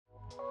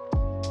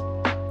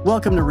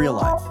Welcome to Real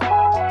Life.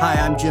 Hi,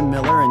 I'm Jim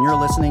Miller, and you're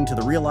listening to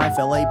the Real Life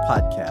LA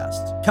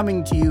podcast,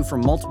 coming to you from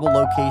multiple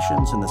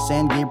locations in the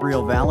San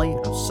Gabriel Valley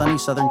of sunny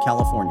Southern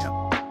California.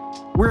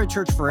 We're a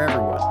church for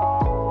everyone,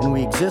 and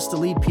we exist to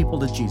lead people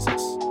to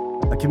Jesus,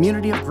 a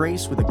community of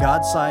grace with a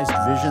God-sized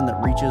vision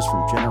that reaches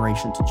from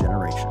generation to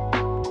generation.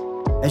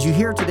 As you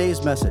hear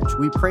today's message,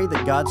 we pray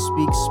that God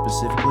speaks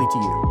specifically to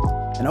you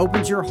and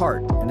opens your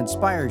heart and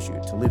inspires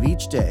you to live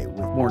each day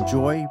with more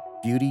joy,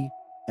 beauty,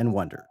 and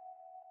wonder.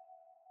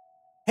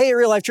 Hey,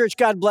 Real Life Church,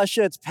 God bless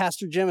you. It's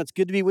Pastor Jim. It's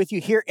good to be with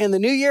you here in the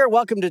new year.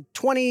 Welcome to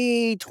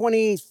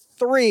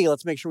 2023.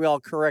 Let's make sure we all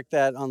correct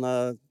that on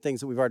the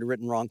things that we've already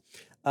written wrong.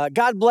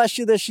 God bless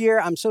you this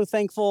year. I'm so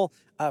thankful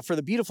for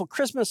the beautiful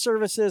Christmas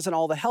services and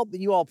all the help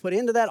that you all put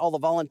into that, all the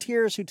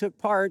volunteers who took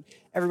part,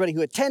 everybody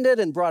who attended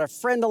and brought a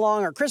friend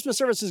along. Our Christmas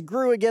services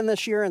grew again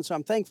this year, and so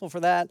I'm thankful for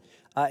that.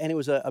 And it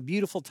was a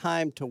beautiful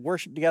time to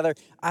worship together.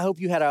 I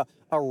hope you had a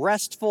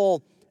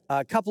restful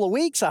couple of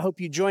weeks. I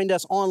hope you joined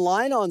us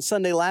online on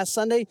last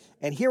Sunday.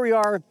 And here we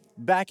are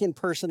back in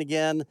person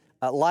again,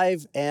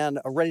 live and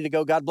ready to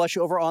go. God bless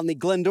you over on the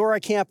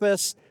Glendora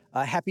campus.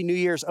 Happy New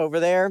Year's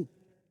over there.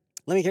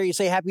 Let me hear you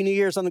say Happy New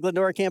Year's on the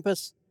Glendora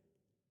campus.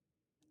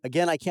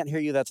 Again, I can't hear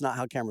you. That's not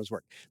how cameras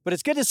work. But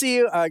it's good to see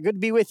you. Good to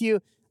be with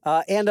you.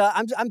 And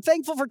I'm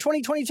thankful for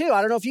 2022.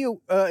 I don't know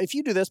if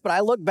you do this, but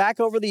I look back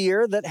over the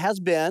year that has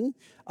been,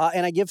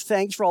 and I give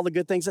thanks for all the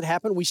good things that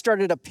happened. We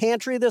started a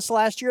pantry this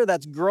last year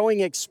that's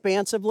growing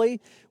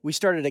expansively. We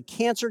started a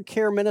cancer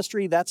care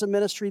ministry. That's a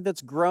ministry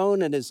that's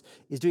grown and is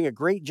doing a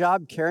great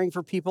job caring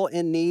for people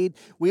in need.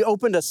 We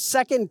opened a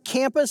second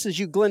campus, as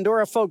you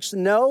Glendora folks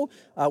know.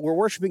 We're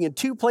worshiping in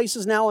two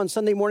places now on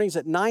Sunday mornings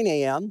at 9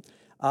 a.m.,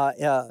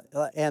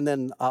 and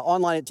then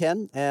online at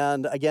 10,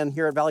 and again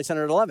here at Valley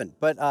Center at 11.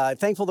 But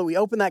thankful that we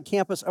opened that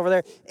campus over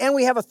there, and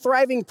we have a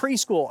thriving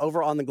preschool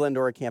over on the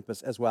Glendora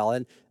campus as well,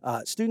 and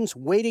students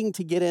waiting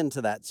to get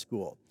into that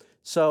school.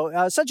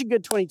 So such a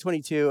good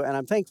 2022, and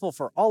I'm thankful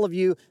for all of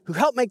you who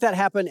helped make that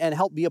happen and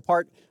help be a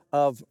part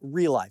of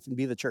Real Life and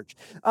be the church.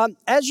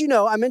 As you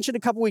know, I mentioned a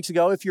couple weeks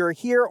ago, if you're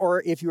here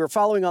or if you were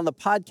following on the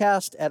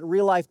podcast at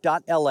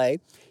reallife.la,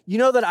 you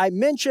know that I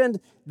mentioned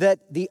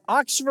that the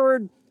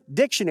Oxford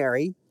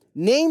Dictionary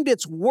named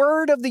its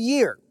word of the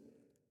year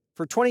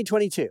for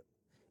 2022.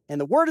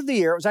 And the word of the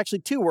year, it was actually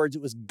two words.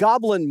 It was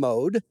goblin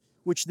mode,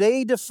 which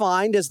they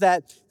defined as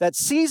that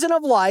season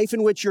of life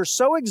in which you're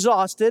so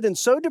exhausted and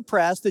so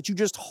depressed that you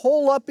just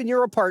hole up in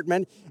your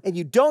apartment and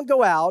you don't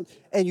go out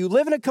and you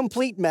live in a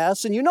complete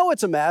mess and you know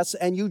it's a mess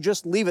and you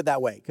just leave it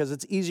that way because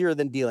it's easier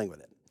than dealing with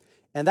it.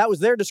 And that was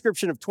their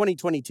description of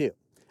 2022.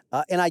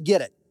 And I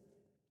get it.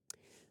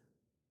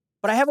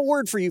 But I have a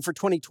word for you for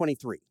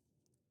 2023.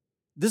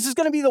 This is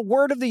going to be the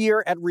word of the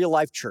year at Real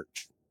Life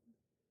Church.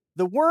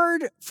 The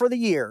word for the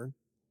year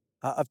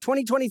of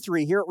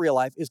 2023 here at Real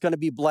Life is going to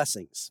be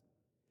blessings.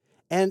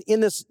 And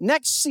in this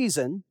next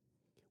season,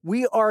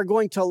 we are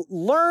going to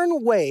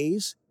learn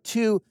ways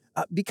to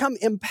become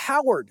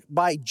empowered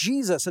by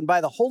Jesus and by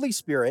the Holy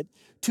Spirit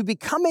to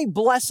become a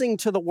blessing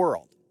to the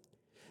world.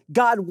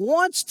 God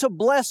wants to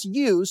bless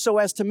you so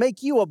as to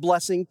make you a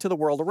blessing to the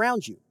world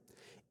around you.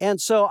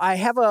 And so I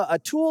have a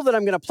tool that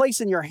I'm going to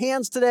place in your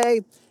hands today.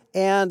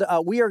 And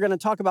we are going to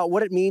talk about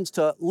what it means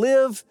to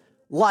live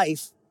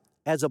life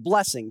as a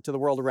blessing to the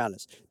world around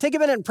us. Take a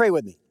minute and pray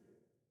with me.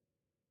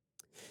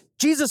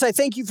 Jesus, I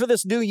thank you for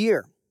this new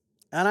year.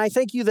 And I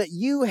thank you that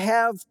you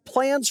have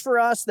plans for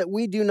us that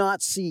we do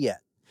not see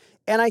yet.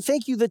 And I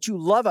thank you that you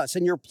love us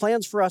and your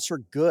plans for us are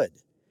good.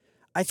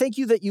 I thank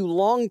you that you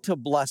long to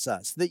bless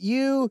us, that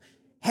you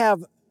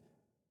have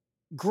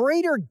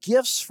greater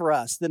gifts for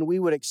us than we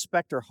would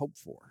expect or hope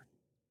for.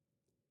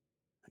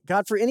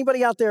 God, for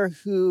anybody out there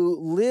who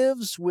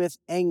lives with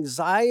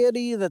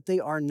anxiety that they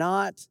are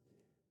not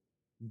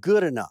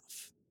good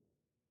enough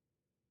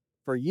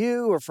for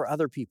you or for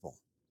other people,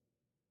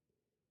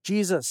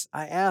 Jesus,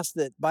 I ask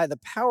that by the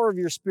power of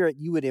your Spirit,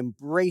 you would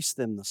embrace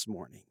them this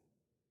morning.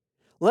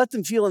 Let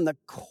them feel in the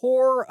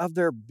core of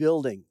their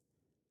building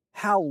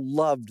how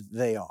loved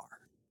they are.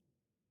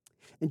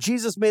 And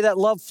Jesus, may that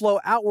love flow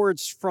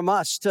outwards from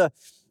us to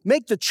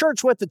make the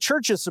church what the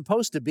church is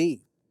supposed to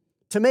be,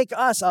 to make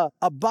us a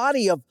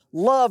body of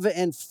love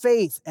and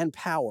faith and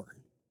power.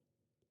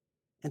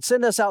 And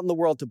send us out in the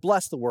world to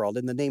bless the world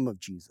in the name of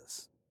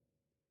Jesus.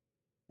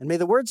 And may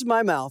the words of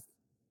my mouth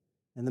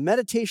and the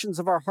meditations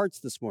of our hearts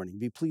this morning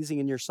be pleasing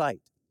in your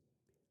sight.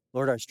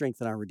 Lord, our strength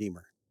and our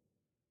Redeemer.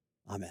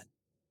 Amen.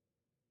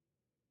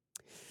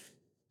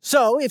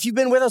 So, if you've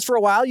been with us for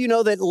a while, you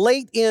know that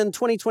late in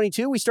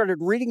 2022, we started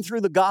reading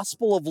through the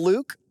Gospel of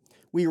Luke.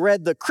 We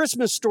read the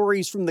Christmas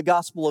stories from the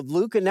Gospel of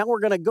Luke, and now we're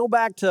going to go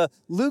back to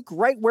Luke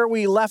right where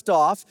we left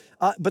off.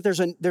 But there's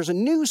a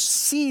new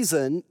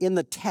season in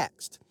the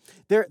text.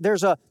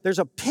 There's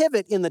a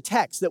pivot in the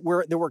text that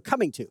we're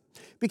coming to,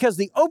 because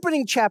the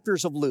opening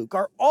chapters of Luke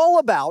are all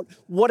about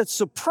what a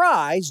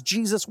surprise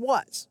Jesus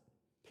was.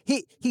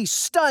 He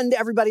stunned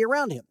everybody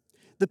around him.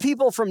 The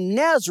people from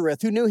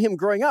Nazareth who knew him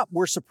growing up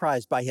were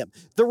surprised by him.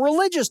 The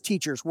religious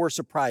teachers were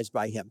surprised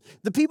by him.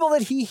 The people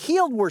that he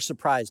healed were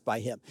surprised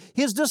by him.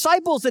 His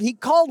disciples that he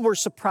called were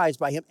surprised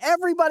by him.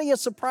 Everybody is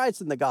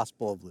surprised in the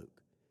Gospel of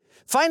Luke.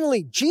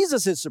 Finally,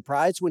 Jesus is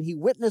surprised when he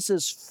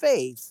witnesses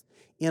faith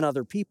in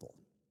other people.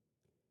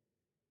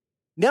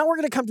 Now we're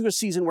going to come to a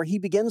season where he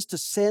begins to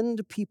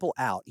send people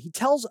out. He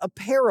tells a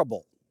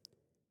parable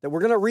that we're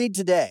going to read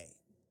today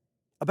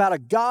about a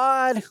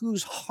God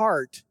whose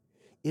heart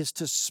is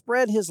to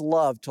spread his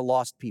love to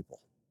lost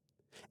people,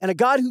 and a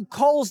God who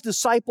calls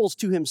disciples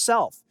to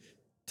himself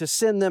to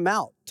send them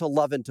out to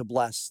love and to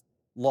bless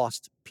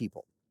lost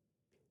people.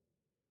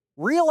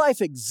 Real life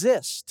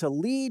exists to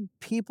lead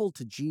people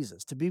to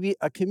Jesus, to be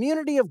a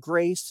community of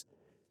grace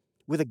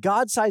with a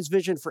God-sized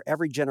vision for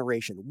every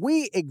generation.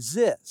 We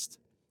exist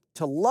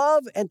to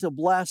love and to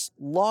bless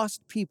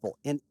lost people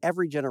in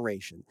every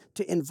generation,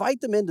 to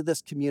invite them into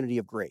this community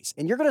of grace.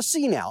 And you're going to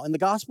see now in the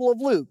Gospel of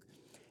Luke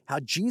how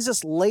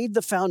Jesus laid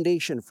the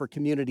foundation for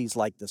communities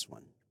like this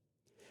one.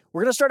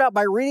 We're going to start out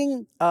by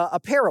reading a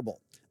parable,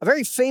 a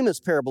very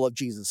famous parable of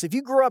Jesus. If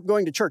you grew up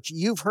going to church,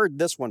 you've heard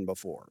this one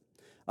before.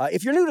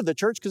 If you're new to the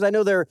church, because I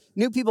know there are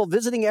new people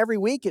visiting every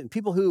week and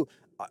people who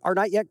are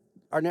not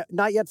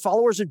yet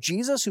followers of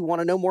Jesus who want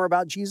to know more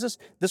about Jesus,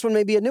 this one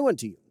may be a new one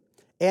to you.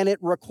 And it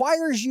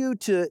requires you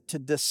to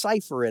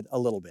decipher it a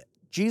little bit.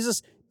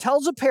 Jesus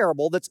tells a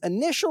parable that's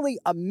initially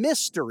a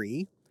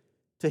mystery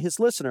to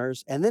his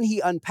listeners, and then he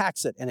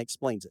unpacks it and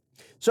explains it.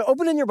 So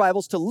open in your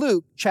Bibles to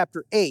Luke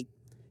chapter 8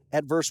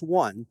 at verse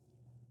 1,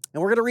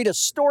 and we're going to read a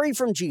story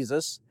from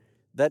Jesus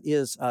that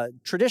is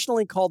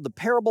traditionally called the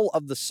parable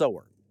of the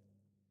sower.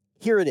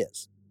 Here it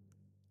is.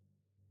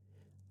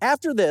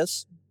 After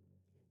this,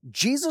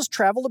 Jesus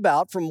traveled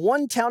about from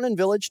one town and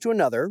village to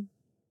another,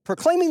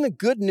 proclaiming the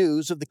good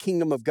news of the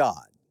kingdom of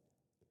God.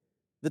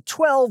 The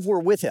 12 were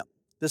with him.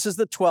 This is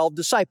the 12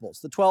 disciples,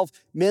 the 12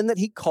 men that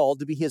he called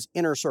to be his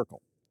inner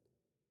circle.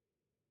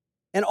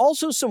 And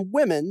also some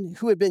women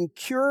who had been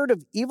cured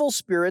of evil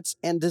spirits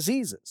and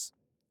diseases.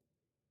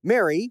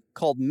 Mary,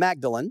 called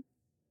Magdalene,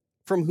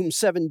 from whom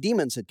 7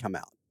 demons had come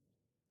out.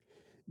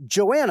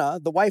 Joanna,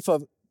 the wife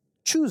of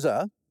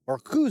Chuza,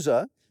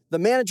 the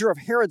manager of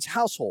Herod's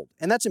household.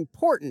 And that's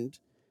important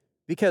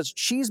because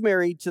she's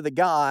married to the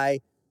guy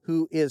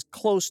who is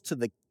close to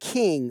the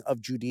king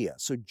of Judea.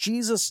 So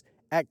Jesus'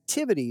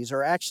 activities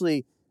are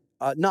actually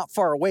not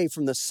far away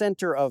from the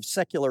center of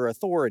secular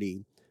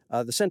authority,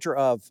 the center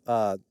of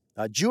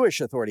Jewish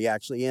authority,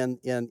 actually,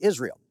 in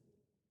Israel.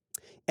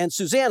 And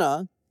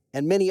Susanna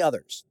and many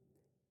others.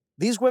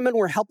 These women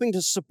were helping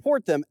to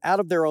support them out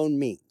of their own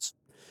means.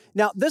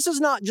 Now, this is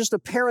not just a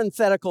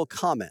parenthetical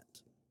comment.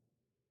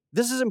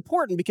 This is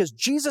important because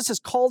Jesus has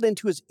called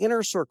into his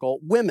inner circle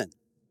women.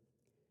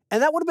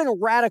 And that would have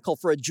been radical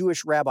for a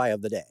Jewish rabbi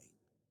of the day.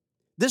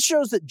 This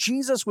shows that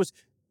Jesus was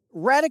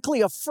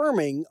radically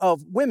affirming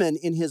of women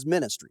in his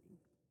ministry.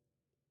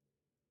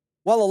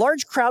 While a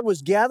large crowd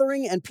was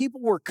gathering and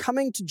people were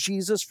coming to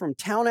Jesus from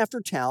town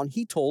after town,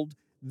 he told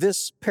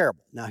this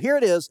parable. Now here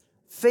it is,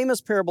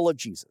 famous parable of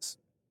Jesus.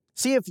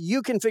 See if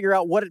you can figure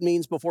out what it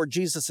means before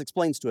Jesus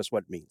explains to us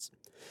what it means.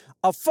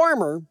 A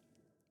farmer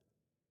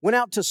went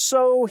out to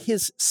sow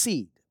his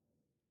seed.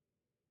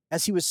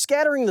 As he was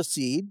scattering the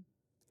seed,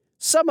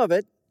 some of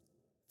it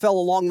fell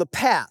along the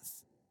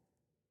path.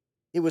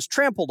 It was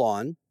trampled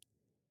on,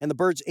 and the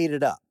birds ate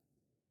it up.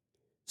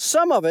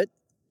 Some of it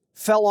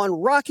fell on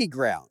rocky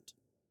ground,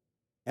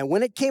 and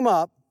when it came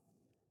up,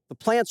 the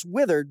plants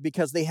withered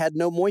because they had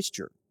no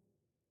moisture.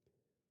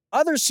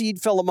 Other seed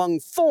fell among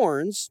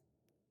thorns,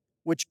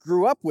 which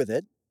grew up with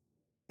it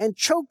and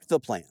choked the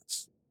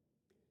plants.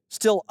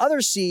 Still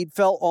other seed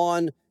fell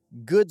on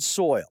good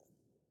soil.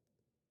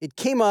 It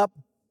came up,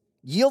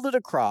 yielded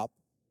a crop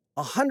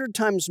 100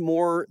 times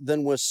more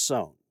than was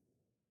sown.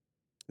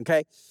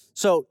 Okay,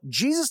 so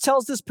Jesus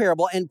tells this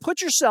parable, and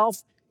put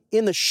yourself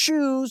in the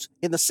shoes,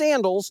 in the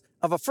sandals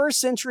of a first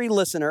century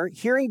listener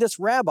hearing this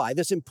rabbi,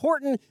 this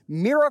important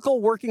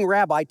miracle-working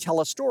rabbi,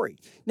 tell a story.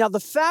 Now, the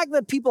fact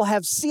that people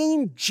have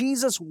seen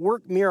Jesus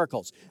work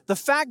miracles, the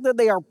fact that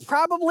they are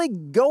probably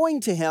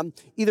going to him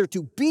either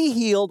to be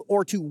healed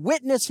or to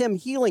witness him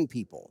healing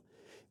people,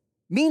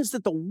 means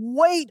that the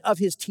weight of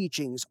his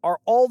teachings are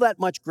all that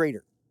much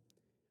greater.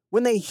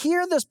 When they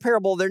hear this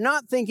parable, they're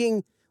not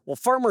thinking, well,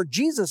 Farmer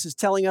Jesus is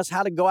telling us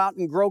how to go out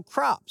and grow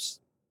crops.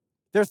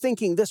 They're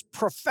thinking this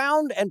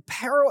profound and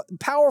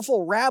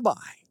powerful rabbi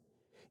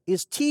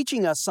is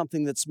teaching us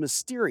something that's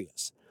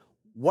mysterious.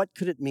 What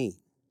could it mean?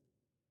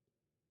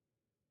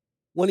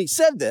 When he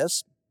said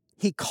this,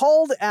 he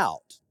called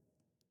out,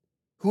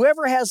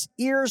 "Whoever has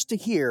ears to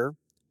hear,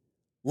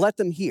 let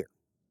them hear."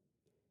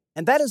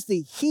 And that is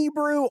the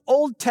Hebrew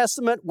Old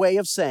Testament way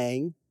of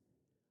saying,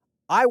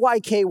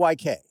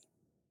 IYKYK.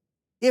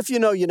 If you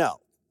know, you know.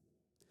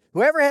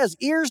 Whoever has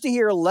ears to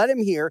hear, let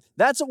him hear.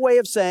 That's a way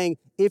of saying,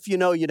 if you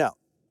know, you know.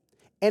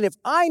 And if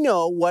I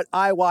know what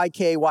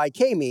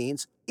IYKYK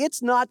means,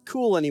 it's not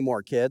cool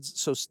anymore, kids.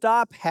 So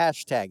stop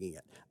hashtagging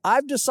it.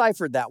 I've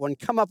deciphered that one,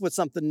 come up with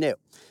something new.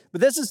 But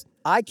this is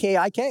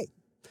IKIK.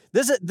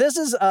 This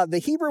is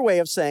the Hebrew way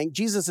of saying,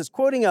 Jesus is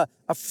quoting a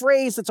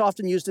phrase that's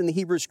often used in the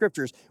Hebrew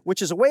scriptures,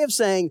 which is a way of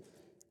saying,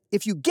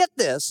 if you get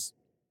this,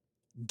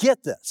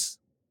 get this.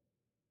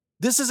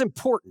 This is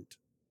important.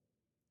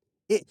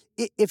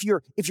 If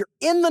you're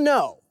in the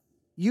know,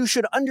 you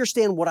should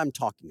understand what I'm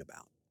talking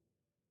about.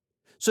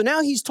 So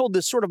now he's told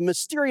this sort of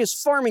mysterious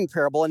farming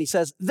parable, and he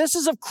says, this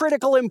is of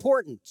critical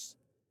importance.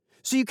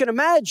 So you can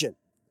imagine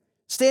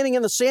standing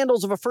in the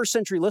sandals of a first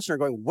century listener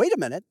going, wait a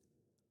minute,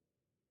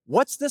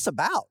 what's this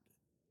about?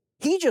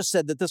 He just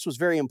said that this was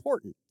very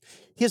important.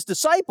 His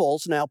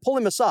disciples now pull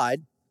him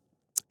aside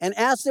and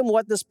asked him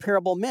what this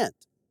parable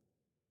meant.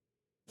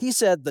 He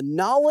said, the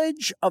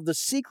knowledge of the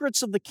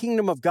secrets of the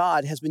kingdom of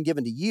God has been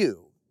given to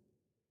you,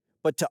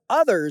 but to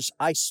others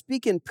I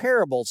speak in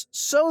parables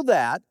so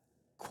that,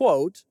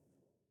 quote,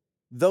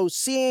 though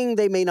seeing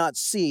they may not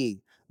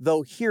see,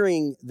 though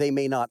hearing they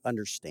may not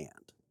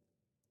understand.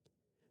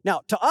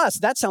 Now, to us,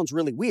 that sounds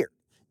really weird.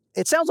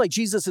 It sounds like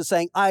Jesus is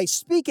saying, I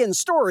speak in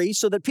stories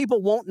so that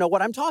people won't know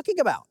what I'm talking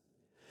about.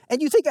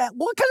 And you think,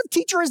 what kind of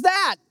teacher is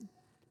that?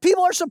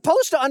 People are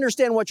supposed to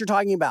understand what you're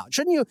talking about.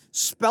 Shouldn't you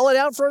spell it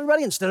out for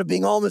everybody instead of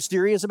being all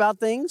mysterious about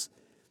things?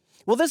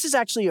 Well, this is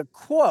actually a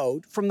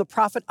quote from the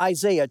prophet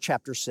Isaiah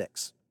chapter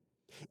 6.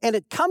 And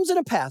it comes in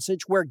a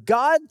passage where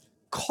God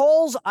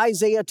calls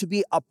Isaiah to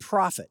be a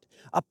prophet,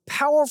 a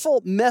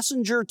powerful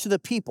messenger to the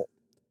people.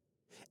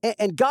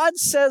 And God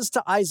says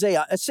to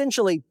Isaiah,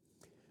 essentially,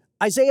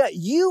 Isaiah,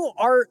 you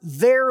are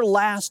their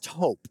last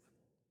hope.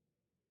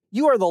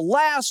 You are the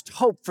last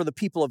hope for the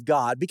people of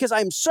God because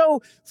I'm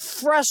so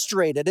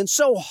frustrated and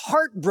so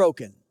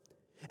heartbroken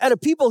at a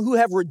people who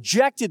have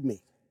rejected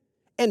me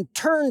and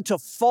turned to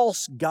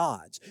false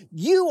gods.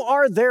 You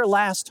are their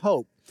last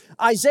hope.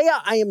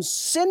 Isaiah, I am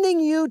sending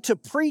you to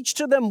preach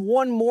to them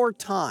one more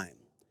time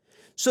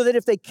so that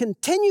if they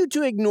continue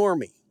to ignore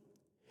me,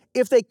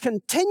 if they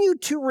continue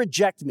to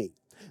reject me,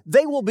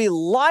 they will be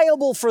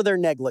liable for their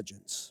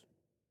negligence.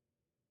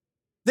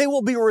 They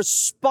will be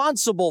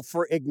responsible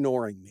for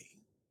ignoring me.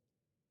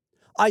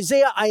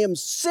 Isaiah, I am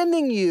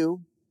sending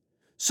you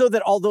so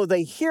that although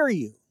they hear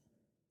you,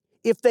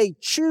 if they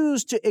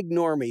choose to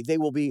ignore me, they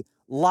will be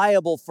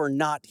liable for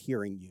not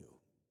hearing you.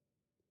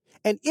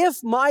 And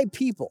if my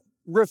people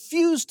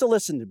refuse to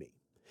listen to me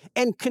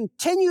and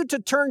continue to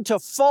turn to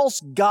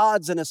false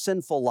gods and a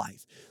sinful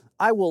life,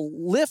 I will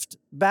lift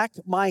back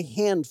my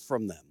hand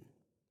from them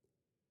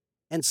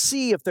and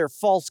see if their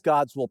false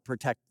gods will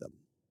protect them.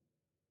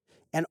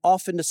 And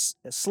off into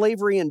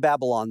slavery in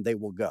Babylon they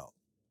will go.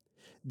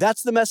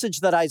 That's the message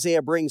that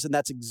Isaiah brings, and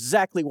that's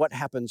exactly what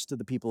happens to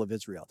the people of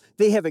Israel.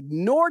 They have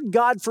ignored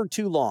God for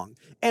too long,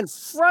 and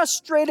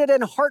frustrated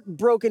and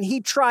heartbroken,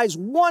 he tries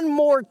one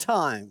more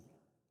time.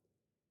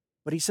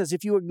 But he says,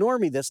 if you ignore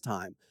me this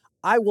time,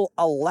 I will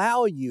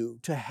allow you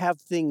to have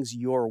things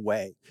your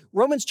way.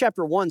 Romans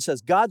chapter 1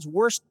 says God's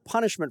worst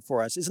punishment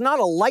for us is not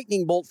a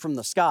lightning bolt from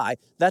the sky.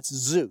 That's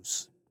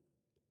Zeus.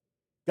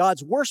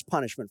 God's worst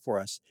punishment for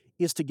us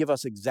is to give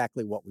us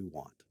exactly what we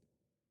want.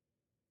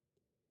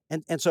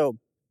 And so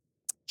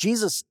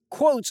Jesus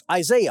quotes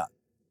Isaiah,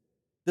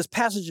 this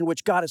passage in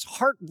which God is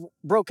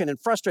heartbroken and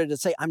frustrated to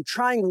say, I'm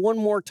trying one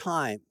more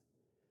time.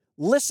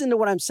 Listen to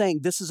what I'm saying.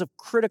 This is of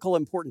critical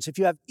importance. If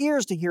you have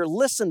ears to hear,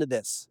 listen to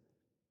this.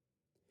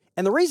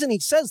 And the reason he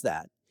says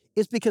that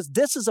is because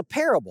this is a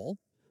parable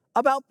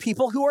about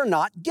people who are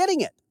not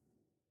getting it.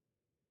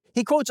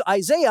 He quotes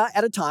Isaiah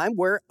at a time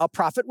where a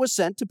prophet was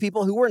sent to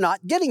people who were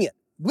not getting it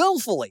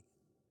willfully.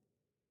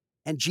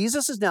 And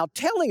Jesus is now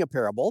telling a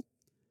parable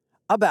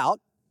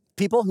about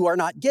people who are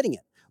not getting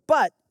it.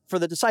 But for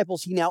the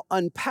disciples, he now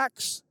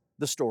unpacks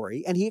the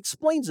story and he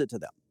explains it to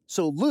them.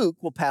 So Luke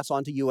will pass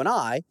on to you and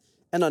I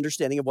an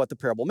understanding of what the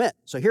parable meant.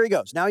 So here he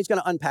goes. Now he's going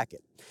to unpack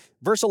it.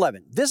 Verse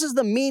 11, this is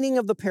the meaning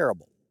of the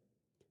parable.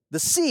 The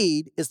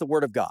seed is the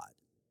word of God.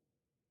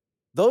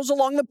 Those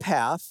along the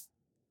path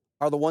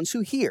are the ones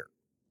who hear.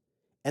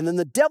 And then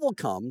the devil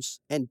comes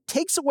and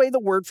takes away the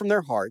word from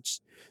their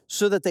hearts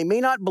so that they may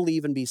not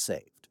believe and be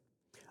saved.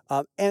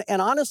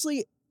 And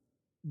honestly,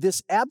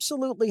 this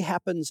absolutely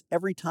happens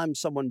every time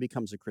someone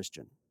becomes a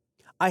Christian.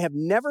 I have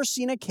never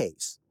seen a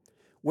case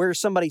where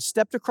somebody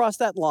stepped across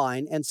that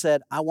line and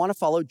said, I want to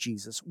follow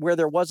Jesus, where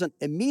there wasn't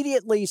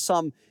immediately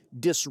some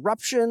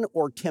disruption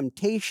or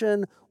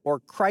temptation or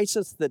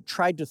crisis that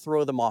tried to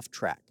throw them off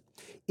track.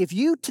 If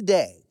you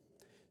today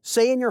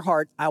say in your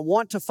heart, I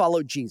want to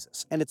follow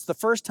Jesus, and it's the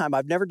first time,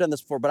 I've never done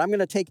this before, but I'm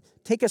going to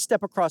take a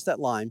step across that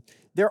line,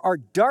 there are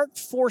dark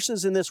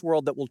forces in this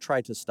world that will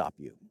try to stop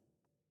you.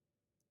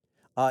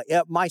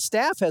 My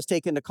staff has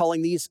taken to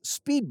calling these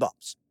speed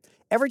bumps.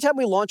 Every time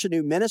we launch a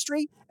new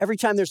ministry, every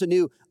time there's a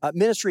new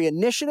ministry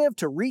initiative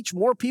to reach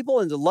more people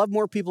and to love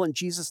more people in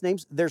Jesus' name,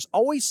 there's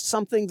always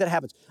something that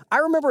happens. I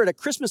remember at a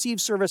Christmas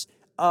Eve service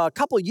a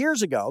couple of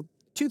years ago,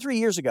 2-3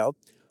 years ago,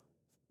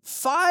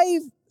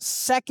 5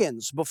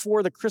 seconds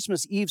before the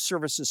Christmas Eve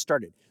services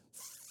started,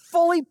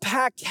 fully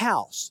packed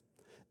house,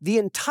 the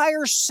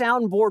entire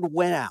soundboard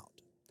went out.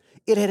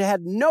 It had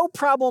had no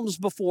problems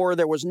before.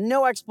 There was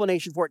no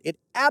explanation for it. It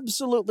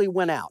absolutely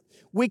went out.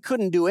 We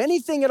couldn't do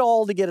anything at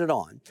all to get it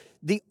on.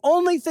 The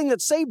only thing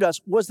that saved us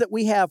was that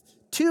we have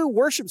 2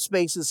 worship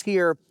spaces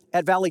here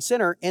at Valley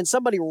Center, and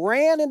somebody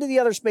ran into the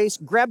other space,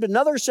 grabbed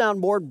another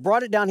soundboard,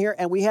 brought it down here,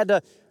 and we had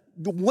to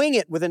wing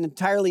it with an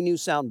entirely new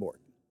soundboard.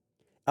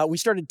 We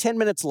started 10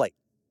 minutes late,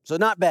 so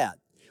not bad.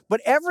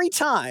 But every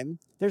time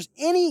there's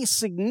any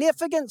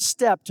significant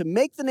step to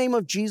make the name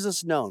of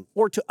Jesus known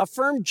or to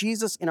affirm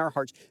Jesus in our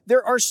hearts,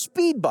 there are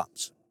speed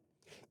bumps.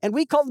 And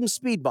we call them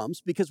speed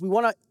bumps because we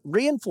want to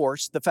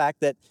reinforce the fact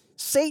that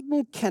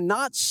Satan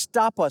cannot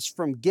stop us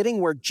from getting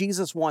where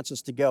Jesus wants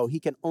us to go. He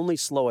can only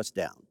slow us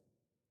down.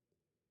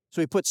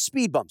 So he puts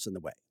speed bumps in the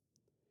way.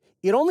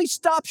 It only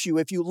stops you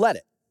if you let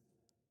it.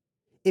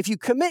 If you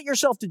commit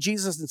yourself to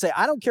Jesus and say,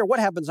 I don't care what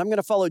happens, I'm going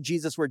to follow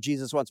Jesus where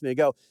Jesus wants me to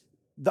go,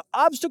 the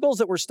obstacles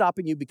that were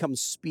stopping you become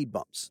speed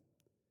bumps,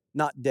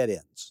 not dead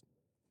ends.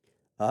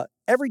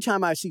 Every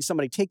time I see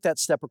somebody take that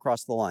step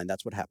across the line,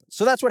 that's what happens.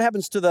 So that's what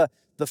happens to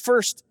the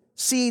first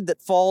seed that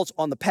falls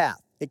on the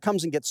path. It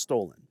comes and gets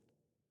stolen.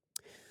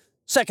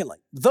 Secondly,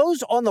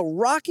 those on the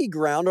rocky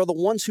ground are the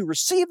ones who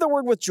receive the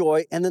word with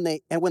joy, and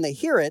when they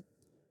hear it,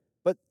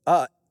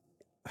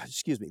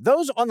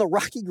 those on the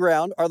rocky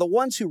ground are the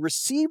ones who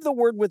receive the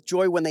word with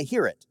joy when they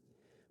hear it,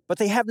 but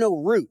they have no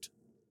root.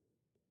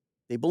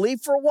 They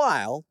believe for a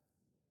while,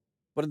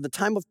 but in the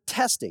time of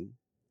testing,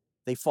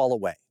 they fall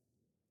away.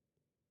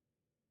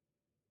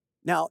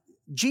 Now,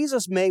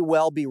 Jesus may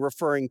well be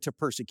referring to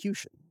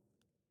persecution,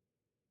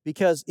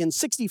 because in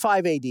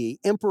 65 AD,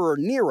 Emperor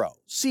Nero,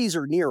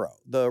 Caesar Nero,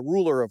 the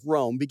ruler of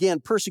Rome, began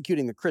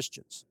persecuting the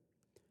Christians.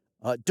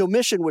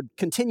 Domitian would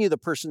continue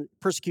the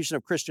persecution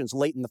of Christians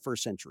late in the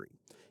first century,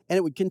 and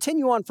it would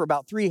continue on for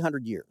about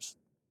 300 years.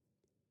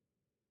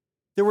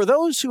 There were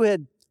those who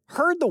had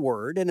heard the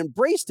word and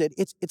embraced it.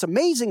 It's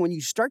amazing when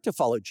you start to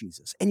follow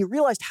Jesus and you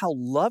realize how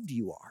loved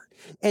you are,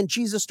 and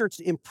Jesus starts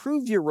to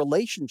improve your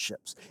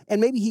relationships,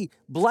 and maybe he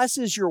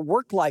blesses your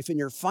work life and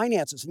your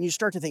finances, and you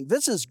start to think,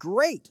 this is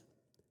great.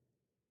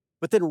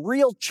 But then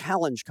real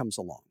challenge comes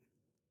along,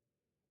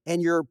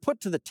 and you're put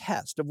to the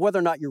test of whether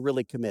or not you're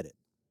really committed.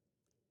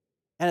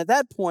 And at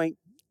that point,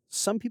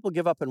 some people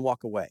give up and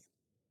walk away.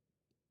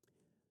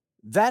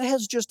 That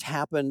has just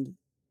happened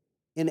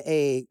in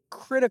a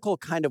critical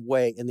kind of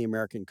way in the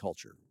American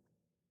culture.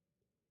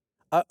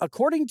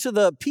 According to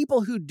the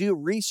people who do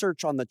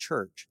research on the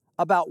church,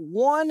 about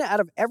 1 out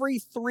of every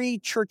 3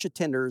 church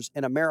attenders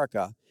in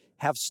America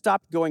have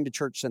stopped going to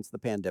church since the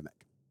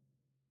pandemic.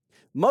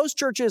 Most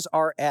churches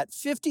are at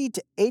 50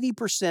 to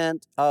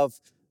 80%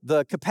 of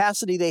the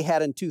capacity they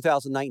had in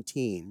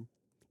 2019,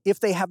 if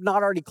they have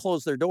not already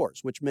closed their doors,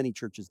 which many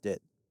churches did.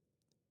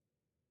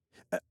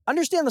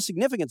 Understand the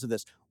significance of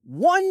this.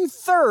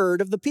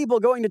 1/3 of the people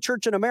going to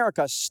church in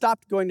America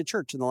stopped going to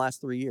church in the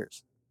last 3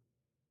 years.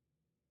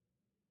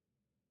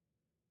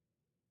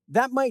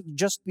 That might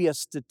just be a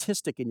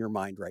statistic in your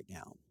mind right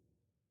now.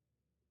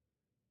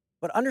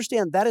 But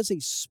understand that is a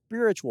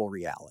spiritual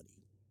reality.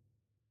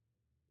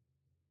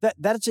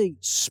 That's a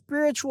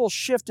spiritual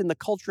shift in the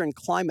culture and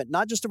climate,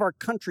 not just of our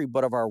country,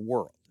 but of our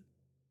world.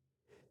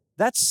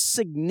 That's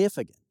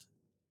significant.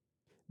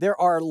 There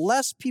are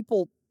less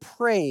people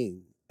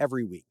praying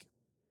every week.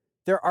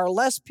 There are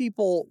less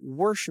people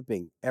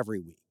worshiping every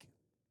week.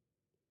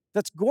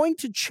 That's going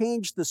to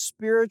change the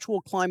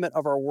spiritual climate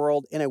of our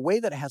world in a way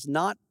that has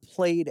not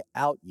played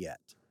out yet.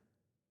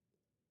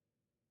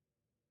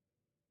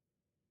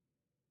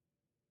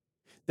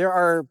 There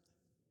are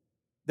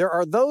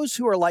those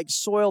who are like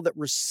soil that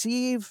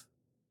receive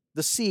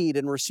the seed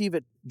and receive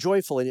it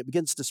joyfully, and it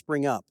begins to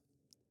spring up.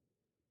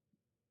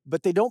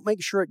 But they don't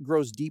make sure it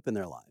grows deep in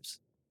their lives.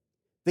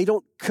 They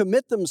don't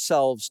commit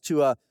themselves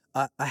to a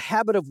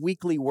habit of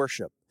weekly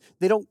worship.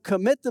 They don't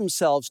commit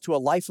themselves to a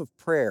life of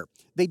prayer.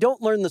 They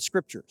don't learn the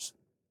scriptures.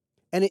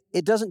 And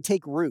it doesn't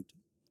take root.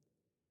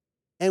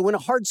 And when a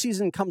hard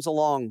season comes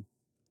along,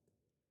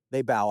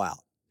 they bow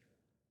out.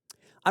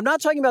 I'm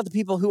not talking about the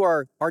people who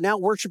are now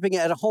worshiping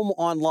at home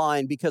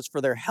online because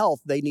for their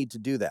health, they need to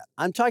do that.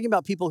 I'm talking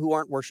about people who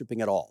aren't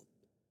worshiping at all.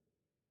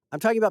 I'm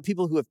talking about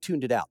people who have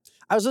tuned it out.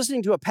 I was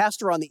listening to a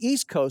pastor on the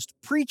East Coast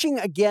preaching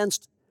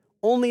against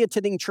only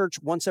attending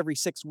church once every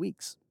 6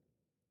 weeks.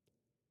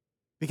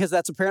 Because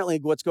that's apparently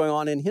what's going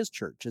on in his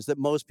church, is that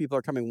most people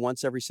are coming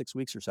once every 6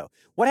 weeks or so.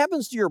 What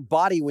happens to your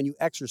body when you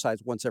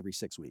exercise once every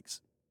 6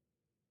 weeks?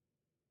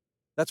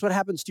 That's what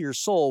happens to your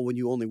soul when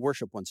you only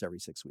worship once every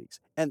 6 weeks.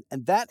 And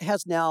that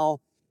has now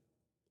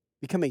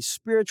become a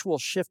spiritual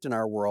shift in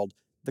our world,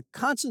 the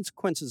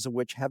consequences of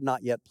which have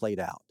not yet played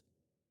out.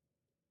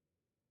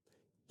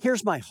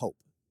 Here's my hope.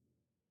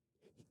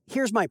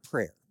 Here's my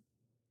prayer.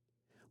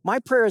 My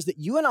prayer is that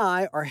you and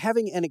I are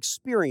having an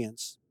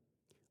experience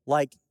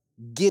like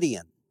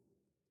Gideon,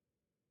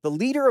 the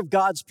leader of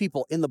God's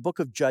people in the book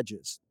of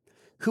Judges,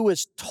 who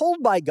was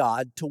told by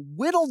God to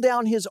whittle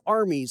down his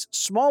armies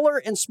smaller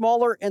and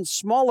smaller and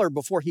smaller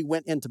before he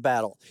went into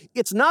battle.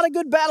 It's not a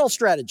good battle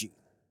strategy.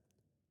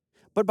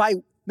 But by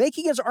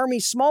making his army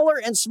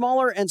smaller and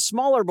smaller and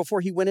smaller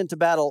before he went into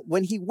battle.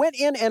 When he went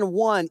in and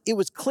won, it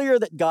was clear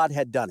that God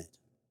had done it.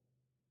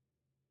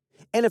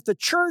 And if the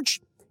church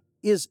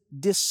is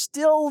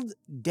distilled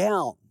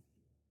down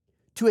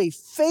to a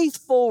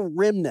faithful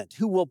remnant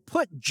who will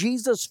put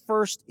Jesus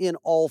first in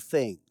all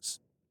things,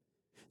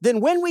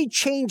 then when we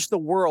change the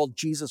world,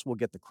 Jesus will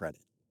get the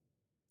credit.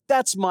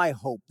 That's my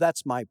hope.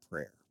 That's my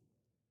prayer.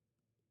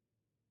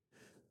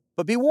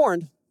 But be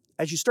warned,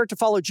 as you start to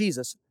follow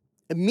Jesus,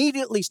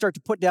 immediately start to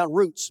put down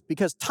roots,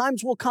 because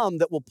times will come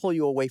that will pull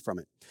you away from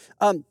it.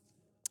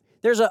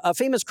 There's a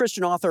famous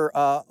Christian author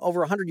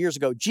over 100 years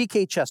ago,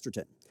 G.K.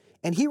 Chesterton,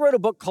 and he wrote a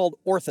book called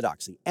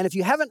Orthodoxy. And if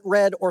you haven't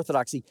read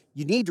Orthodoxy,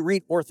 you need to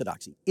read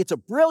Orthodoxy. It's a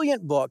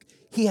brilliant book.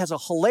 He has a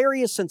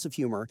hilarious sense of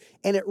humor,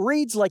 and it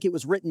reads like it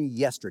was written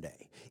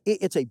yesterday.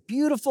 It's a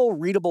beautiful,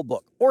 readable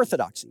book,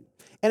 Orthodoxy,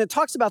 and it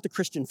talks about the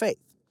Christian faith.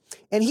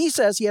 And he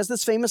says, he has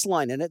this famous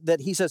line in it that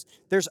he says,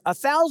 there's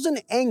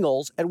 1,000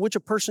 angles at which a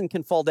person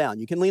can fall down.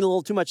 You can lean a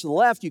little too much to the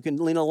left. You can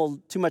lean a little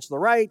too much to the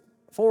right,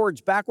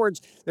 forwards,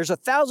 backwards. There's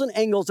 1,000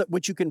 angles at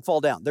which you can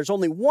fall down. There's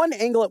only one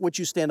angle at which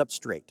you stand up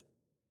straight,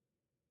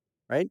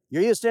 right?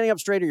 You're either standing up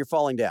straight or you're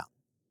falling down.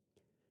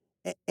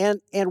 And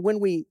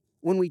when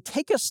we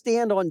take a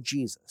stand on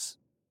Jesus,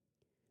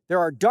 there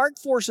are dark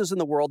forces in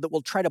the world that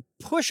will try to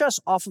push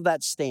us off of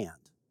that stand.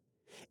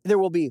 There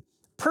will be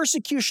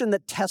persecution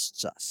that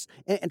tests us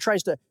and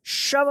tries to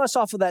shove us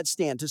off of that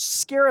stand, to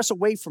scare us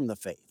away from the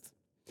faith.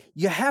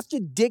 You have to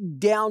dig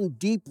down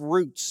deep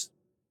roots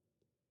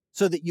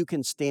so that you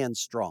can stand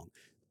strong.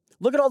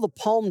 Look at all the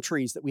palm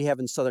trees that we have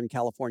in Southern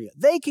California.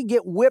 They can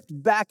get whipped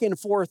back and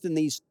forth in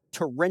these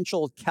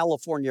torrential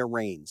California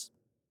rains.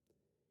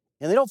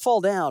 And they don't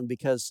fall down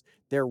because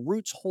their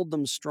roots hold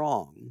them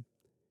strong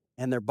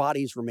and their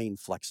bodies remain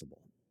flexible.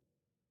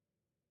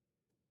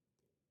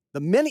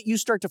 The minute you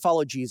start to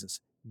follow Jesus,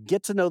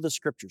 get to know the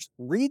scriptures,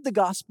 read the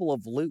Gospel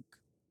of Luke,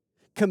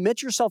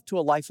 commit yourself to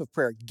a life of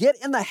prayer, get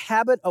in the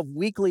habit of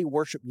weekly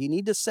worship. You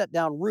need to set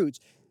down roots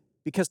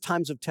because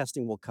times of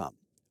testing will come.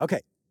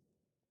 Okay.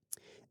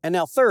 And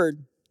now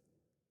third,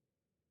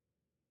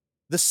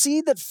 the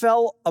seed that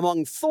fell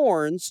among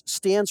thorns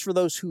stands for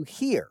those who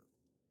hear.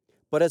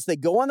 But as they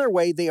go on their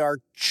way, they are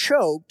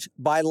choked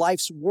by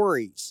life's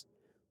worries,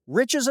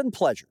 riches and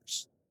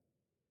pleasures,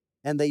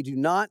 and they do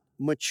not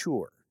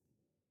mature.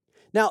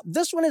 Now,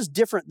 this one is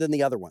different than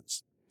the other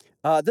ones.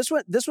 This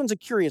one's a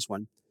curious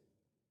one.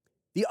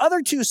 The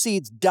other two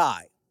seeds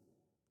die.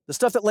 The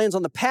stuff that lands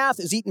on the path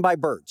is eaten by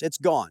birds. It's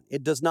gone.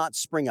 It does not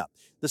spring up.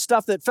 The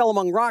stuff that fell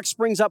among rocks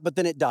springs up, but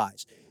then it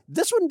dies.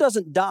 This one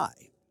doesn't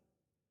die,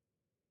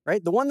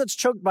 right? The one that's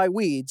choked by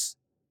weeds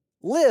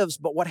lives,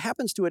 but what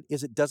happens to it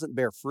is it doesn't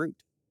bear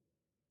fruit.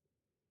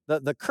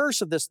 The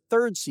curse of this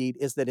third seed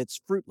is that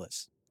it's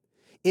fruitless.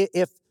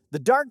 If the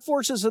dark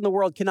forces in the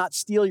world cannot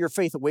steal your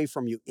faith away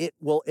from you, they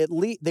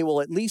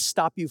will at least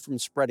stop you from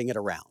spreading it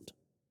around.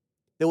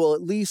 They will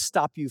at least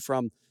stop you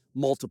from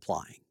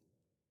multiplying.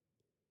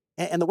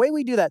 And the way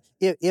we do that,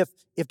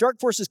 if dark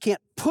forces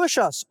can't push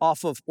us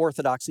off of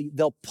orthodoxy,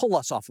 they'll pull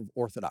us off of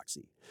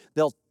orthodoxy.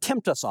 They'll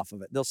tempt us off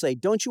of it. They'll say,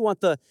 don't you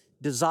want the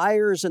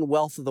desires and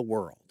wealth of the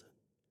world?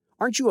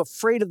 Aren't you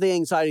afraid of the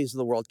anxieties of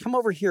the world? Come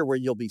over here where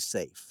you'll be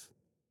safe.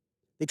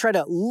 They try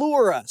to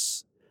lure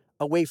us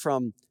away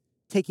from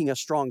taking a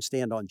strong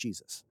stand on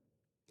Jesus.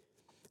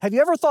 Have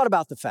you ever thought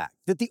about the fact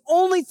that the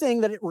only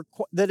thing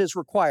that is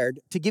required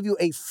to give you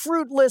a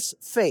fruitless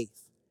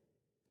faith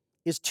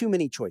is too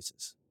many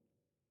choices?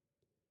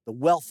 The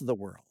wealth of the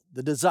world,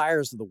 the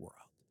desires of the world,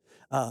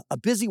 a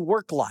busy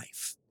work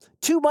life,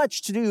 too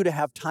much to do to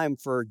have time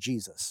for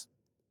Jesus.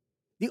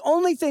 The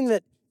only thing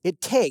that it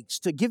takes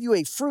to give you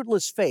a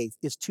fruitless faith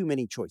is too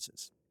many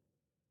choices.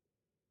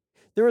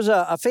 There was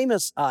a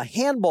famous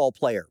handball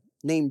player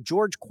named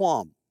George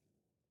Quam.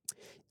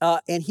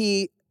 And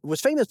he was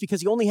famous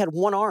because he only had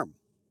one arm.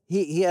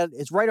 He had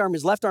his right arm,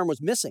 his left arm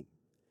was missing.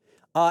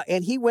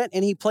 And he went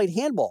and he played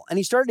handball and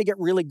he started to get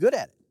really good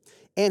at it.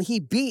 And he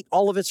beat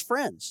all of his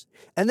friends.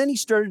 And then he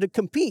started to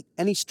compete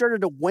and he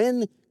started to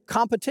win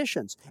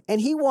competitions.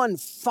 And he won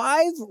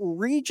 5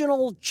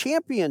 regional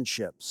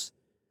championships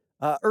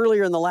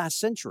earlier in the last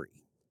century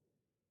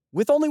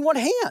with only one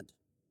hand.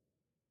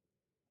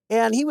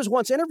 And he was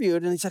once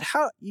interviewed and he said,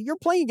 "How you're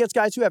playing against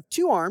guys who have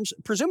 2 arms,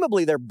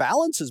 presumably their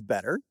balance is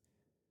better.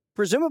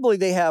 Presumably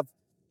they have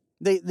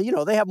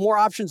more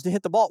options to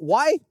hit the ball.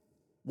 Why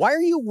are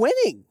you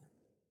winning?"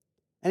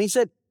 And he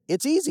said,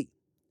 "It's easy.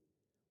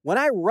 When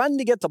I run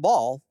to get the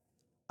ball,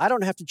 I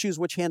don't have to choose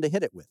which hand to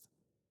hit it with.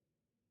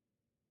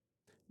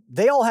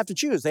 They all have to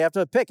choose. They have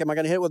to pick, am I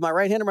going to hit it with my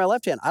right hand or my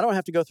left hand? I don't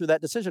have to go through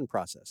that decision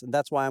process, and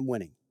that's why I'm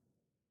winning."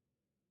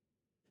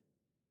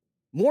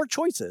 More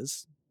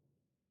choices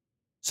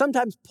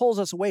sometimes pulls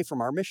us away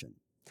from our mission.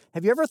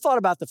 Have you ever thought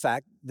about the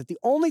fact that the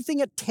only thing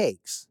it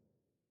takes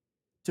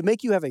to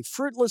make you have a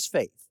fruitless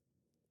faith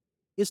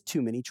is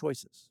too many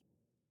choices?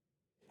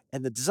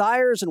 And the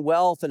desires and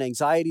wealth and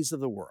anxieties of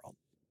the world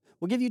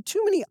will give you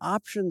too many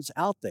options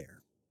out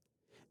there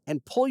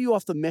and pull you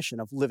off the mission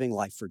of living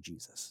life for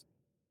Jesus.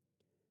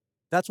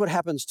 That's what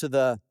happens to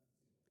the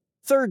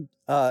third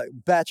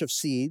batch of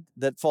seed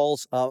that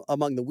falls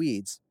among the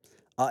weeds.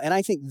 And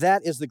I think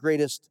that is the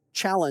greatest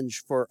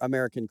challenge for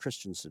American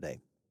Christians today.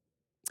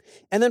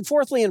 And then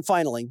fourthly and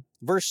finally,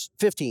 verse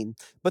 15,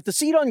 but the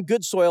seed on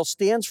good soil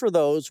stands for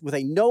those with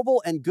a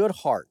noble and good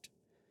heart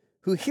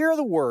who hear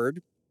the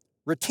word,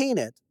 retain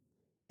it,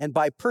 and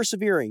by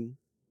persevering,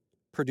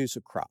 produce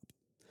a crop.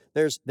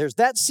 There's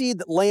that seed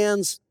that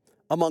lands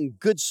among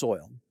good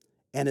soil,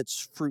 and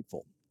it's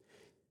fruitful.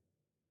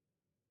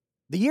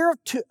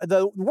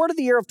 The word of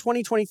the year of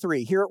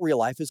 2023 here at Real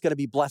Life is going to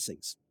be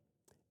blessings.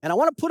 And I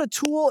want to put a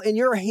tool in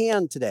your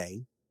hand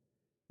today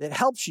that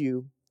helps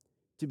you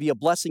to be a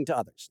blessing to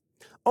others.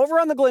 Over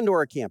on the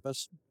Glendora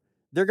campus,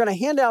 they're going to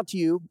hand out to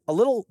you a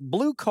little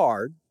blue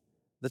card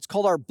that's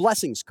called our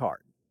blessings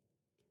card.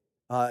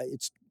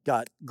 It's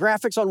got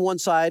graphics on one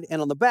side,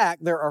 and on the back,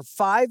 there are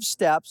 5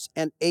 steps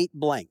and 8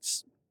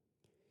 blanks.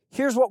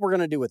 Here's what we're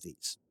going to do with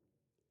these.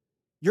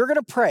 You're going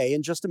to pray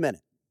in just a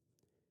minute,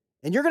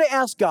 and you're going to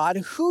ask God,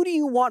 who do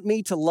you want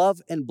me to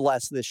love and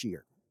bless this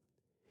year?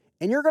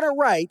 And you're going to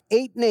write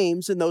 8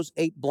 names in those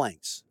 8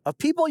 blanks of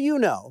people you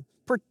know,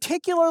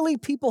 particularly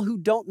people who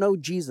don't know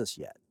Jesus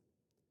yet.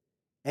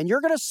 And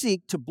you're going to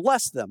seek to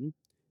bless them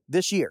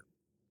this year.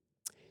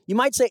 You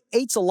might say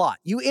 8's a lot.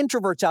 You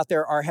introverts out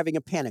there are having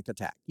a panic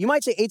attack. You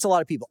might say 8's a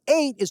lot of people.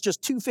 8 is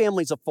just 2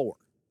 families of 4.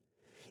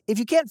 If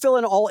you can't fill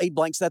in all 8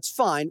 blanks, that's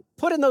fine.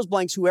 Put in those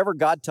blanks whoever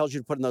God tells you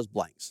to put in those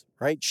blanks,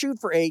 right? Shoot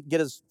for 8,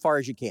 get as far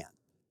as you can.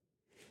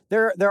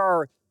 There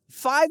are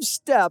 5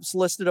 steps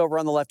listed over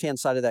on the left-hand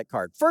side of that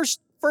card.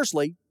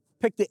 Firstly,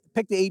 pick the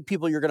 8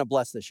 people you're going to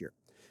bless this year.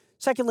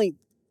 Secondly,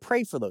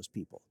 pray for those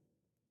people.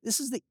 This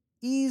is the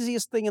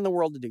easiest thing in the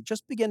world to do.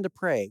 Just begin to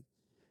pray.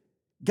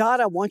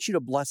 God, I want you to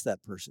bless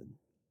that person.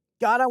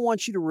 God, I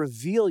want you to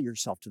reveal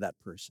yourself to that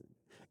person.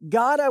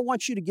 God, I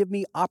want you to give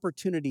me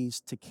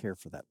opportunities to care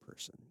for that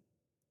person.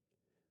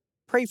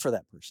 Pray for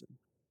that person.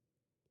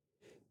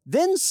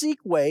 Then seek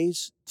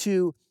ways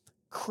to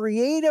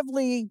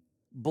creatively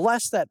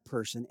bless that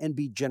person and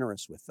be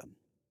generous with them.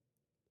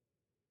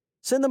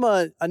 Send them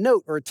a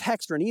note or a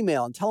text or an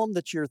email and tell them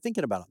that you're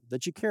thinking about them,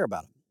 that you care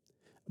about them.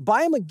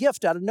 Buy them a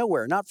gift out of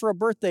nowhere, not for a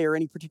birthday or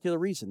any particular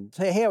reason.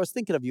 Say, hey, I was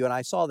thinking of you and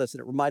I saw this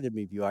and it reminded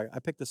me of you. I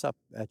picked this up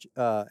at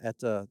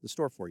the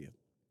store for you.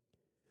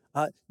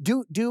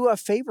 Do a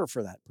favor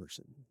for that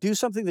person. Do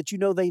something that you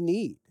know they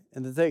need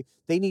and that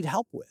they need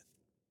help with.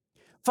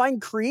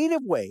 Find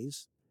creative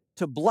ways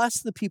to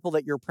bless the people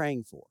that you're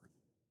praying for.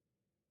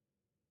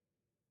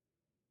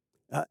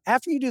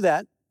 After you do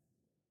that,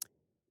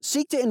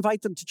 seek to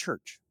invite them to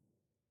church.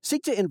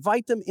 Seek to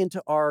invite them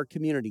into our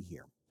community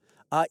here.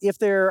 If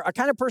they're a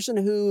kind of person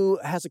who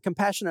has a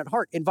compassionate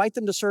heart, invite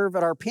them to serve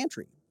at our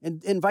pantry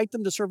and invite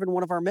them to serve in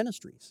one of our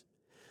ministries.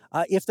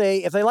 If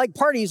they like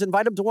parties,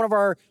 invite them to one of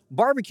our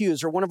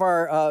barbecues or one of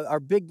our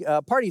big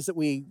parties that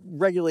we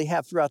regularly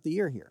have throughout the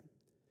year here.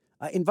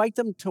 Invite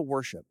them to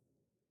worship.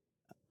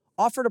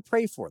 Offer to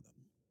pray for them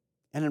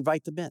and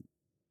invite them in.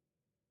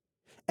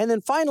 And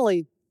then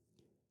finally,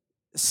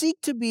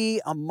 seek to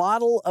be a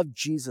model of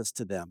Jesus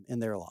to them in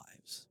their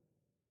lives.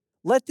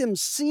 Let them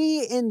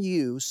see in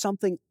you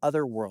something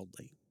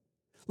otherworldly.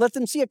 Let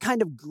them see a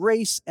kind of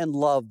grace and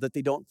love that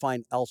they don't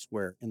find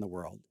elsewhere in the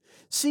world.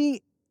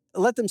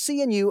 Let them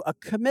see in you a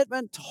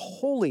commitment to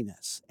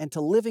holiness and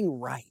to living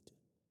right.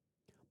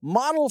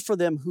 Model for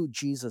them who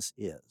Jesus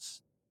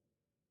is.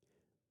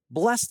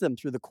 Bless them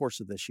through the course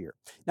of this year.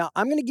 Now,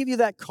 I'm going to give you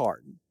that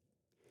card,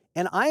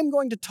 and I'm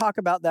going to talk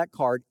about that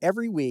card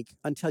every week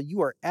until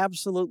you are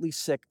absolutely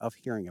sick of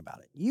hearing about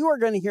it. You are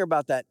going to hear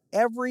about that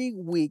every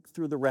week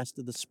through the rest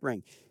of the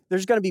spring.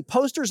 There's going to be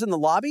posters in the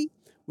lobby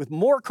with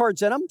more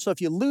cards in them. So if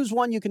you lose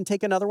one, you can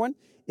take another one.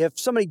 If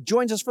somebody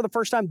joins us for the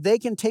first time, they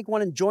can take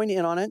one and join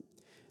in on it.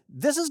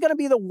 This is going to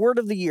be the word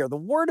of the year. The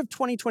word of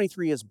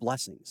 2023 is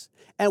blessings.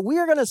 And we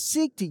are going to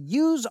seek to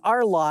use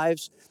our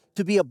lives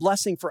to be a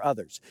blessing for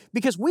others,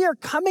 because we are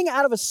coming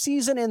out of a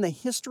season in the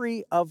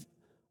history of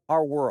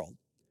our world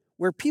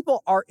where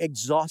people are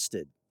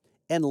exhausted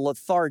and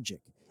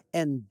lethargic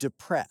and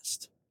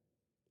depressed.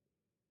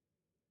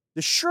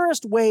 The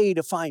surest way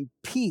to find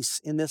peace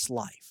in this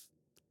life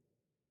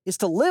is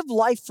to live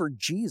life for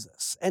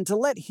Jesus and to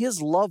let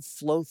his love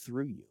flow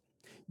through you.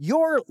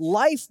 Your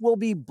life will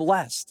be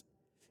blessed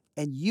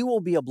and you will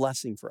be a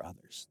blessing for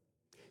others.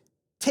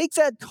 Take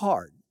that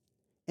card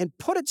and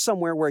put it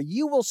somewhere where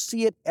you will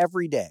see it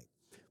every day.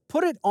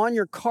 Put it on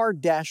your car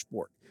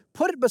dashboard.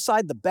 Put it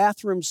beside the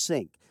bathroom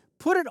sink.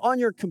 Put it on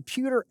your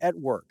computer at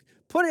work.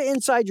 Put it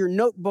inside your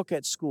notebook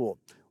at school.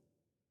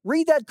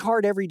 Read that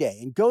card every day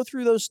and go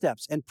through those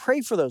steps and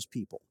pray for those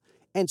people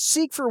and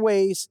seek for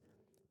ways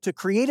to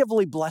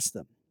creatively bless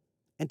them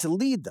and to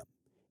lead them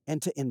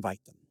and to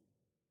invite them.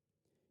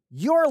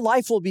 Your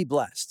life will be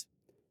blessed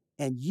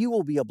and you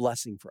will be a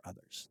blessing for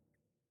others.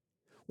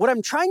 What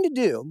I'm trying to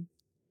do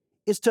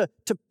is to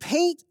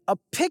paint a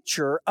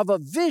picture of a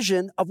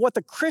vision of what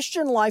the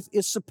Christian life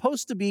is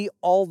supposed to be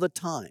all the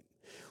time.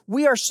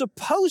 We are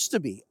supposed to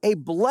be a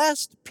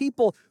blessed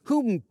people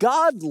whom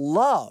God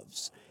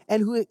loves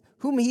and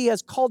whom he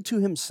has called to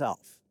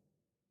himself,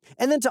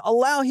 and then to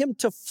allow him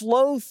to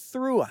flow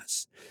through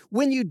us.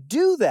 When you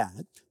do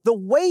that, the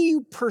way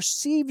you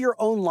perceive your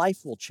own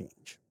life will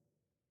change.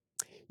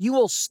 You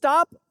will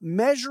stop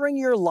measuring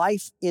your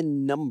life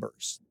in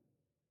numbers.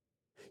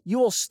 You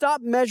will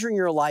stop measuring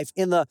your life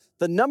in the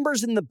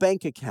numbers in the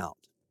bank account,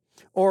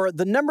 or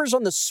the numbers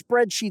on the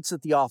spreadsheets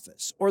at the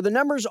office, or the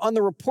numbers on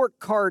the report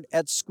card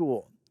at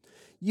school.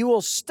 You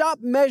will stop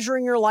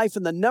measuring your life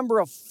in the number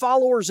of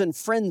followers and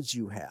friends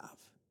you have.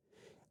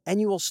 And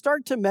you will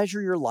start to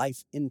measure your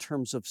life in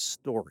terms of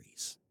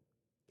stories.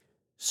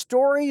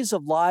 Stories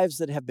of lives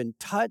that have been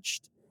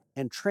touched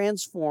and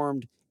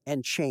transformed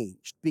and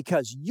changed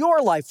because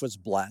your life was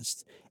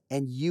blessed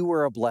and you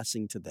were a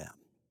blessing to them.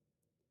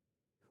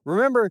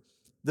 Remember,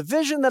 the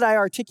vision that I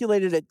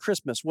articulated at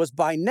Christmas was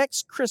by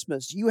next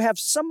Christmas, you have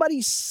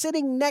somebody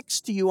sitting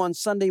next to you on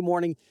Sunday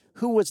morning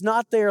who was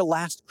not there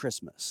last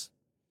Christmas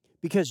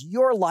because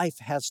your life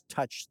has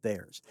touched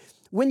theirs.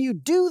 When you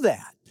do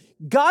that,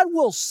 God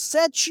will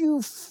set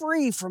you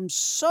free from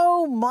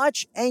so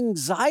much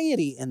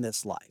anxiety in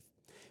this life.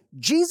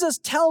 Jesus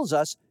tells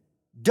us,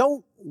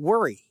 don't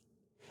worry.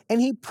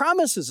 And he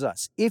promises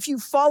us, if you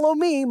follow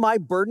me, my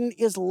burden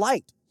is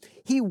light.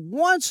 He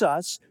wants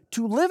us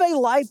to live a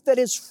life that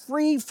is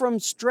free from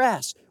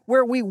stress,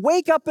 where we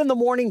wake up in the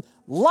morning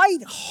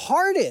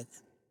lighthearted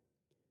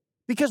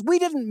because we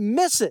didn't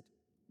miss it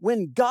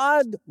when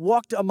God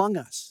walked among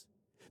us,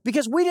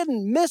 because we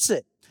didn't miss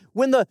it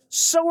when the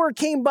sower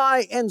came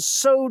by and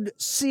sowed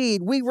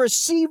seed. We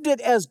received it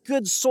as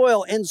good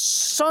soil and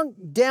sunk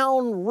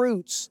down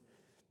roots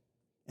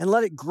and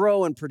let it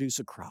grow and produce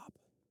a crop.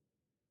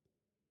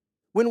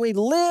 When we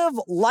live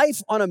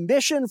life on a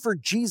mission for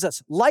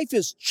Jesus, life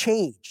is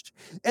changed.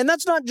 And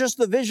that's not just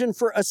the vision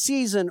for a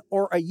season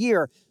or a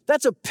year.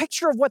 That's a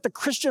picture of what the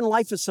Christian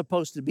life is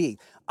supposed to be.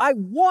 I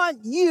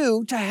want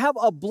you to have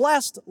a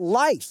blessed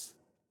life.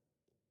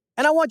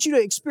 And I want you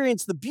to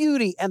experience the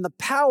beauty and the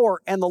power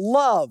and the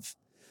love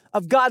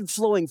of God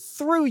flowing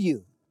through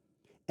you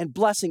and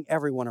blessing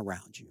everyone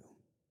around you.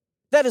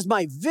 That is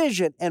my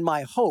vision and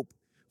my hope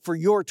for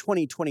your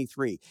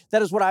 2023.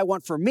 That is what I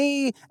want for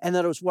me, and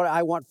that is what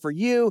I want for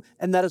you,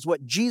 and that is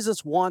what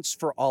Jesus wants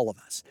for all of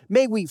us.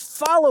 May we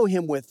follow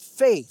him with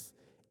faith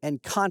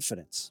and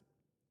confidence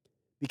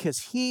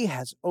because he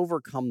has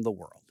overcome the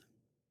world.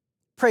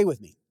 Pray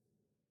with me.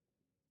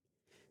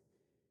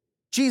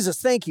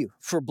 Jesus, thank you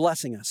for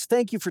blessing us.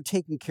 Thank you for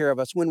taking care of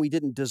us when we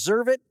didn't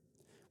deserve it,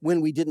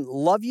 when we didn't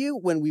love you,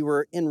 when we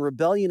were in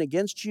rebellion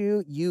against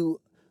you. You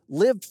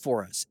lived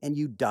for us and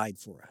you died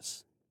for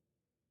us.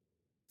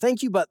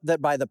 Thank you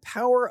that by the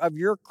power of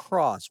your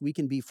cross, we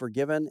can be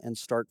forgiven and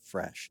start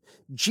fresh.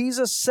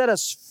 Jesus set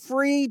us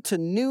free to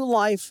new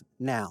life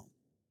now.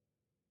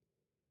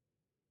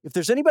 If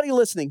there's anybody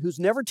listening who's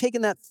never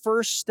taken that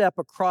first step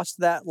across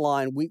that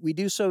line, we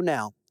do so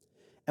now.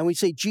 And we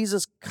say,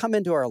 Jesus, come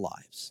into our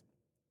lives.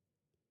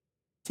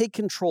 Take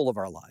control of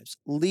our lives.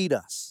 Lead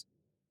us.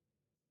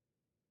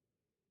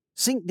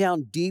 Sink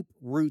down deep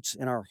roots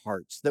in our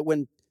hearts that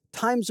when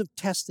times of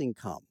testing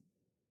come,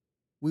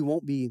 we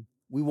won't be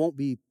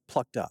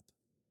plucked up.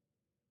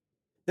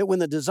 That when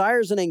the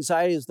desires and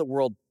anxieties of the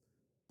world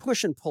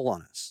push and pull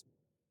on us,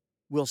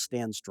 we'll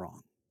stand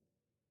strong.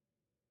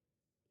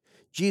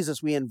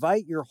 Jesus, we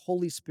invite your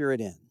Holy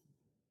Spirit in.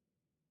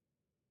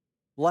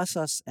 Bless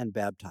us and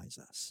baptize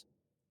us.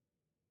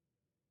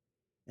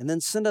 And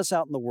then send us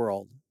out in the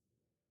world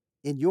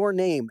in your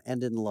name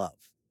and in love.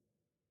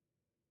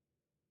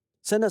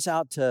 Send us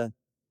out to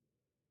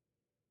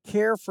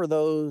care for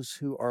those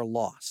who are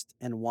lost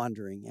and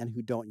wandering and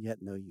who don't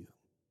yet know you.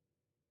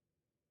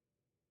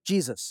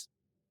 Jesus,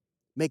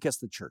 make us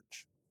the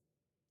church.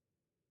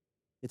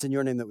 It's in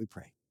your name that we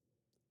pray.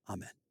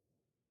 Amen.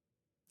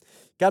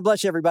 God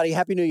bless you, everybody.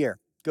 Happy New Year.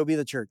 Go be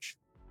the church.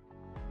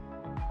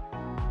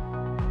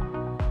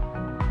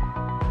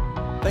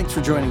 Thanks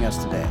for joining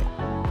us today.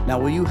 Now,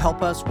 will you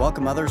help us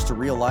welcome others to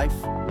Real Life?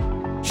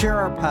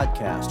 Share our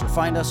podcast or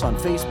find us on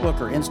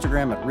Facebook or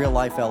Instagram at Real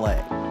Life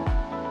LA.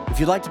 If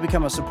you'd like to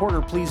become a supporter,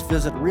 please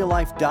visit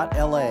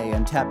reallife.la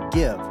and tap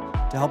Give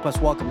to help us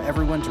welcome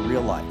everyone to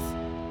Real Life.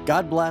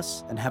 God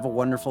bless and have a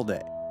wonderful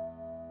day.